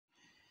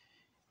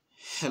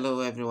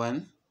Hello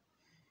everyone.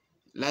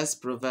 Let's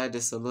provide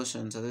the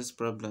solution to this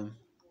problem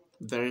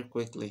very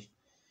quickly.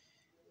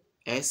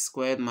 X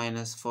squared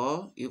minus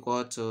 4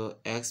 equal to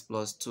x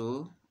plus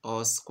 2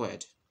 all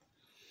squared.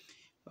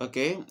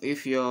 Okay,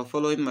 if you're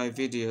following my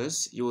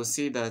videos, you will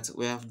see that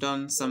we have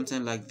done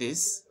something like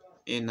this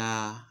in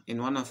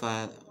one of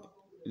our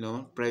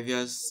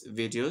previous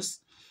videos,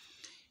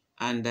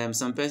 and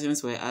some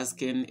persons were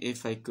asking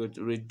if I could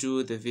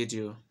redo the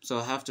video, so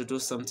I have to do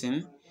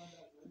something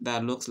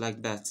that looks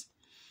like that.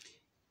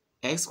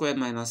 X squared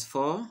minus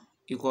 4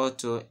 equal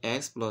to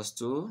x plus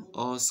 2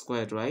 all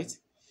squared, right?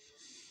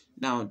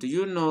 Now, do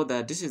you know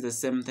that this is the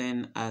same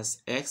thing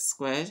as x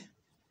squared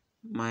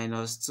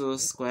minus 2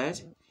 squared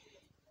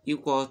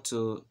equal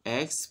to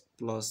x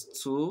plus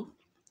 2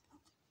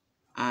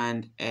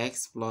 and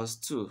x plus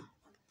 2?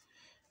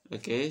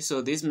 Okay,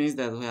 so this means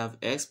that we have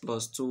x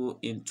plus 2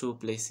 in two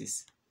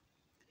places.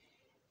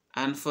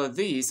 And for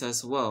this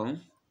as well,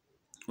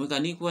 we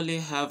can equally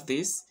have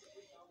this,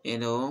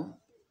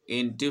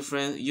 in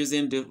different,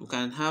 we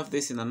can have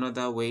this in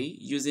another way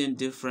using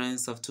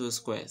difference of two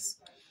squares.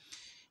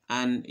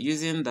 And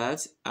using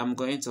that, I'm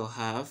going to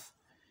have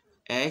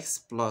x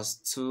plus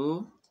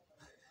 2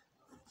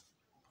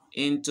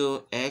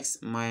 into x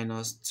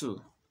minus 2.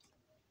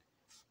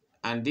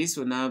 And this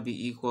will now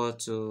be equal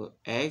to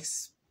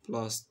x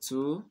plus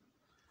 2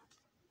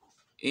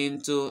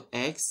 into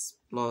x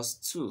plus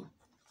 2.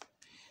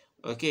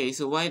 Okay,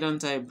 so why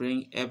don't I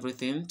bring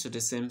everything to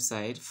the same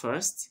side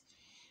first,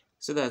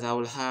 so that I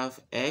will have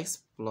x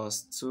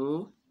plus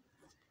 2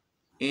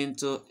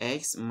 into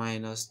x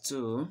minus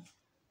 2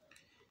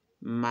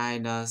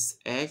 minus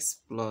x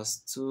plus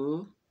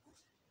 2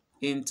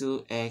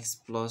 into x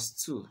plus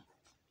 2.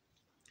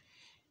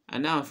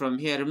 And now from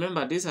here,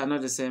 remember, these are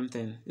not the same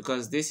thing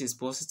because this is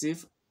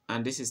positive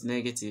and this is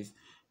negative,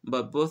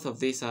 but both of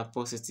these are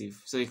positive,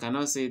 so you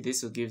cannot say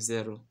this will give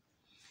 0.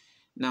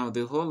 Now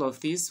the whole of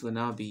this will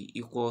now be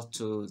equal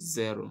to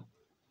 0.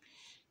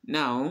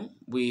 Now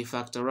we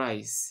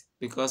factorize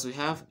because we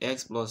have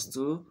x plus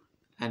 2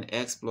 and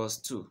x plus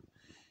 2.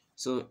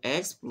 So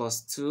x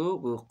plus 2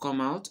 will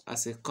come out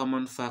as a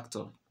common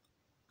factor.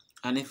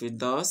 And if it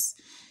does,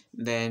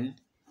 then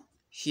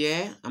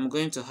here I'm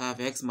going to have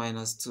x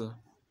minus 2.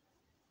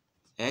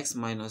 X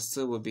minus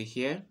 2 will be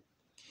here.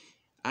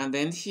 And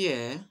then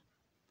here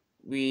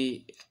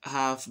we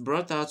have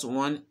brought out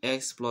 1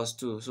 x plus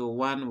 2. So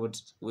 1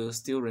 will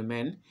still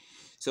remain.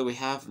 So we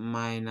have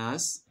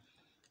minus,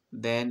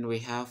 then we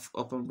have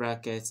open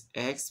brackets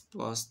x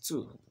plus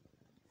 2.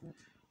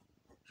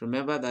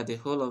 Remember that the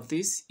whole of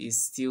this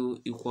is still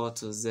equal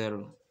to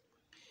 0.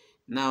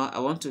 Now I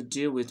want to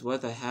deal with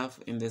what I have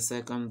in the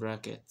second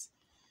bracket.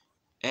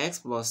 X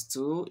plus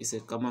 2 is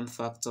a common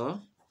factor.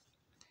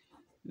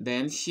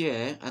 Then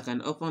here I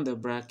can open the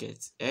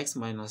bracket x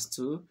minus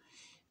 2.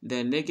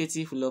 Then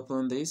negative will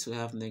open this, we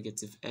have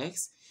negative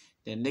x.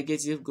 Then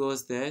negative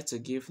goes there to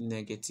give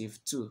negative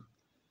 2.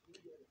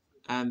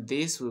 And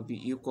this will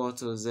be equal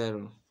to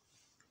 0.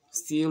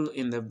 Still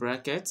in the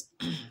bracket,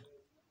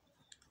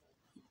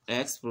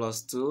 x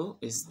plus 2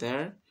 is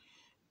there.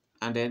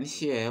 And then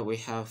here we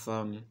have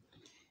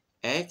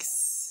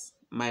x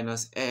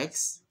minus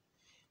x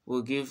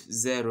will give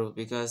 0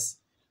 because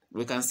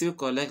we can still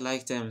collect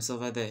like terms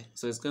over there.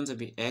 So it's going to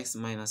be x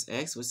minus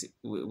x,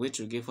 which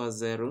will give us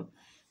 0.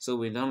 So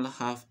we don't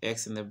have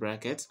x in the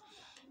bracket.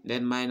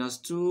 Then minus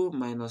 2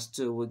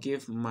 will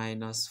give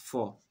minus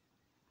 4.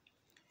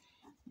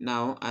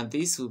 Now, and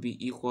this will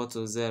be equal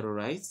to 0,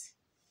 right?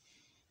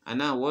 And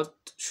now what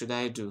should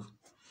I do?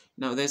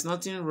 Now, there's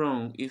nothing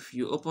wrong if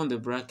you open the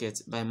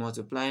bracket by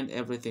multiplying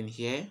everything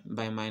here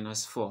by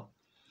minus 4.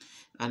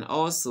 And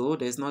also,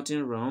 there's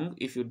nothing wrong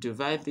if you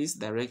divide this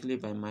directly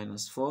by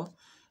minus 4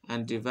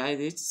 and divide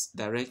it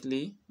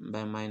directly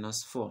by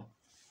minus 4.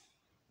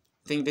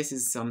 I think this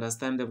is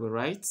understandable,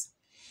 right?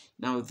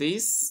 Now,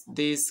 this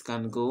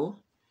can go,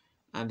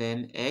 and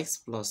then x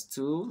plus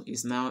 2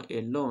 is now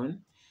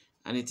alone,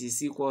 and it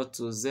is equal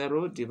to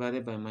 0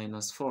 divided by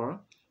minus 4.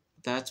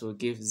 That will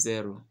give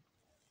 0.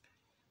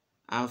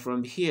 And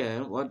from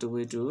here, what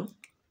do?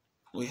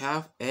 We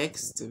have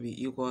x to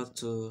be equal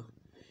to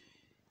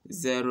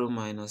 0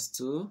 minus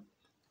 2,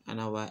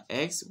 and our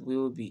x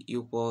will be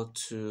equal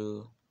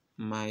to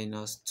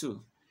minus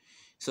 2.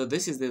 So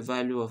this is the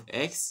value of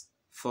x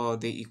for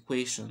the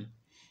equation.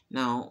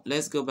 Now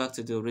let's go back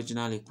to the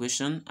original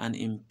equation and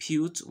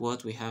impute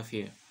what we have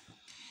here.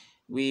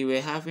 We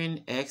were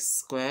having x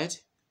squared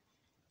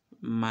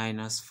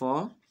minus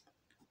 4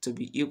 to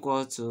be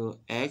equal to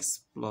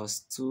x plus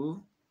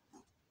 2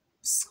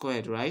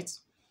 squared, right?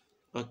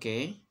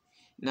 Okay,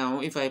 now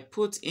if I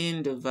put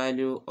in the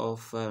value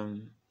of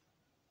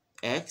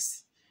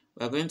x,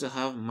 we're going to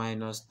have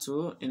minus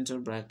 2 into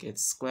bracket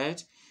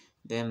squared,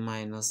 then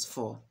minus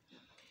 4.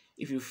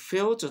 If you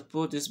fail to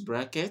put this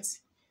bracket,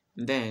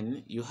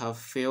 then you have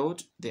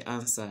failed the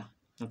answer.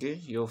 Okay,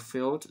 you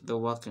failed the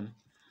working.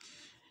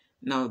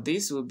 Now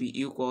this will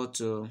be equal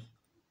to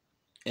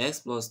x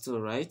plus 2,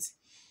 right?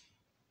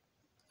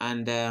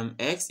 And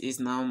x is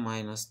now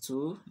minus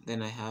 2,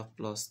 then I have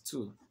plus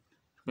 2.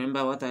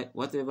 Remember,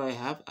 whatever I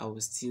have, I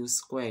will still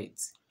square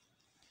it.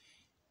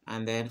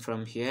 And then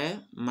from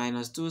here,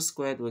 minus 2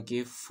 squared will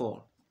give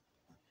 4.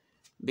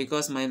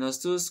 Because minus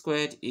 2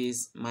 squared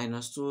is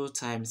minus 2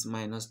 times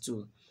minus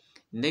 2.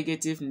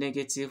 Negative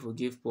will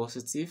give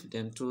positive,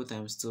 then 2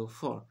 times 2,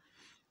 4.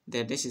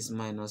 Then this is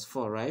minus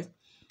 4, right?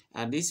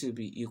 And this will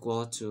be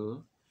equal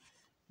to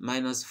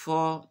minus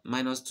 2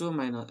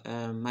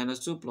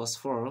 plus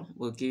 4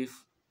 will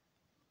give,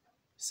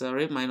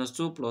 minus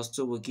 2 plus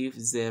 2 will give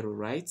 0,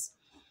 right?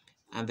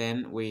 And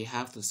then we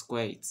have to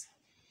square it.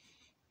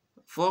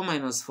 4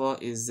 minus 4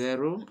 is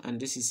 0, and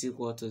this is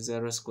equal to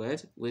 0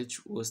 squared,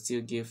 which will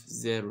still give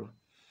 0.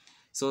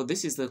 So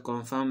this is to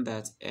confirm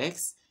that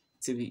x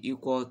to be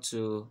equal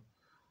to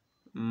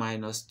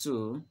minus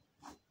 2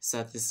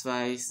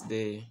 satisfies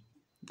the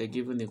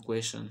given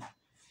equation.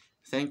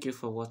 Thank you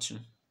for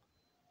watching.